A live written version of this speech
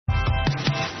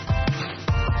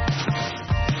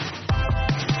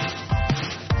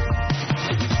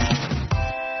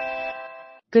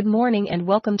Good morning and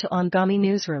welcome to Angami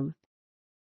Newsroom.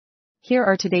 Here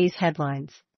are today's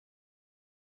headlines.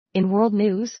 In world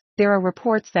news, there are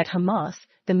reports that Hamas,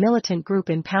 the militant group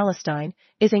in Palestine,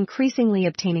 is increasingly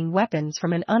obtaining weapons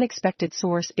from an unexpected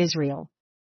source, Israel.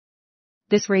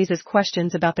 This raises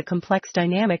questions about the complex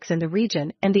dynamics in the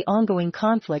region and the ongoing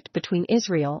conflict between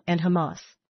Israel and Hamas.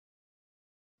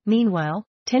 Meanwhile,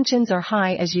 tensions are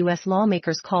high as U.S.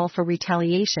 lawmakers call for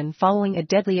retaliation following a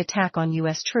deadly attack on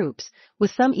U.S. troops,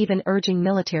 with some even urging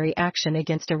military action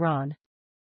against Iran.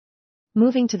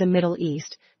 Moving to the Middle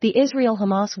East, the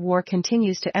Israel-Hamas war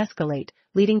continues to escalate,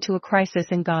 leading to a crisis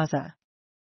in Gaza.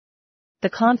 The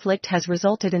conflict has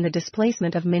resulted in the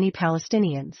displacement of many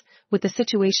Palestinians, with the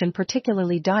situation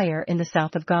particularly dire in the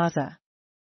south of Gaza.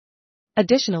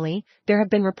 Additionally, there have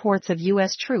been reports of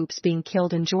U.S. troops being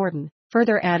killed in Jordan,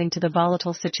 further adding to the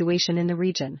volatile situation in the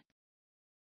region.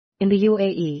 In the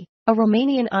UAE, a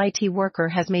Romanian IT worker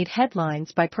has made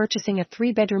headlines by purchasing a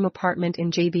 3-bedroom apartment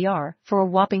in JBR for a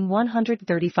whopping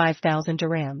 135,000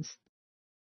 dirhams.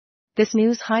 This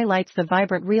news highlights the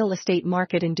vibrant real estate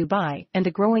market in Dubai and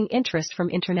the growing interest from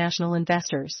international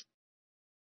investors.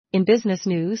 In business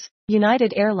news,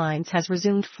 United Airlines has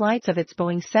resumed flights of its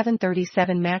Boeing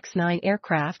 737 MAX 9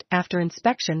 aircraft after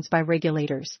inspections by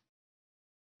regulators.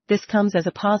 This comes as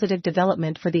a positive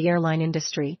development for the airline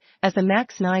industry, as the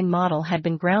MAX 9 model had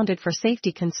been grounded for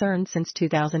safety concerns since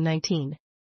 2019.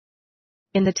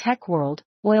 In the tech world,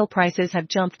 oil prices have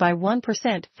jumped by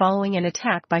 1% following an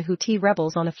attack by Houthi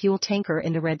rebels on a fuel tanker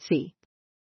in the Red Sea.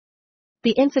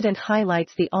 The incident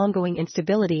highlights the ongoing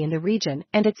instability in the region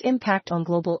and its impact on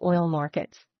global oil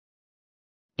markets.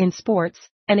 In sports,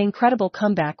 an incredible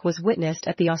comeback was witnessed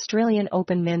at the Australian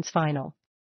Open men's final.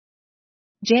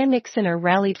 Jannik Sinner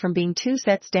rallied from being 2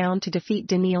 sets down to defeat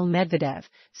Daniil Medvedev,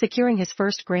 securing his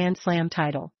first Grand Slam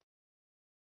title.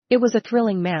 It was a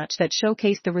thrilling match that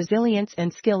showcased the resilience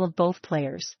and skill of both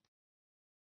players.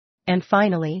 And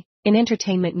finally, in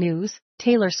entertainment news,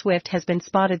 Taylor Swift has been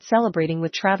spotted celebrating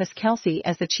with Travis Kelce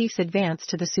as the Chiefs advance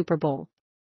to the Super Bowl.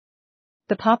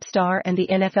 The pop star and the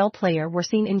NFL player were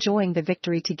seen enjoying the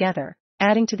victory together,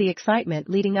 adding to the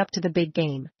excitement leading up to the big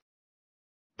game.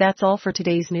 That's all for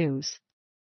today's news.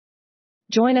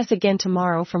 Join us again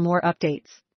tomorrow for more updates.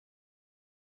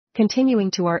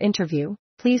 Continuing to our interview,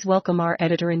 please welcome our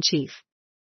Editor-in-Chief.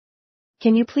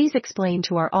 Can you please explain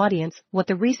to our audience what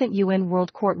the recent UN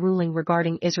World Court ruling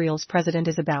regarding Israel's president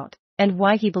is about, and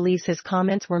why he believes his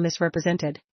comments were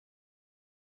misrepresented?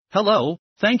 Hello,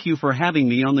 thank you for having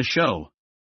me on the show.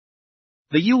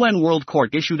 The UN World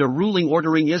Court issued a ruling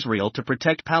ordering Israel to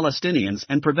protect Palestinians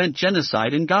and prevent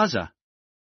genocide in Gaza.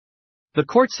 The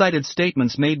court cited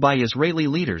statements made by Israeli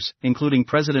leaders, including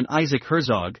President Isaac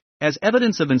Herzog, as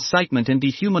evidence of incitement and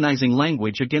dehumanizing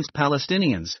language against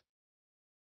Palestinians.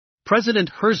 President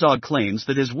Herzog claims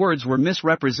that his words were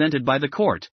misrepresented by the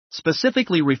court,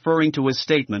 specifically referring to his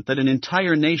statement that an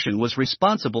entire nation was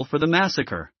responsible for the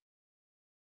massacre.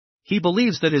 He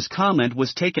believes that his comment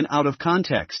was taken out of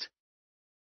context.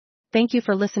 Thank you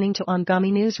for listening to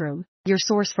Angami Newsroom, your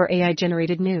source for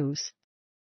AI-generated news.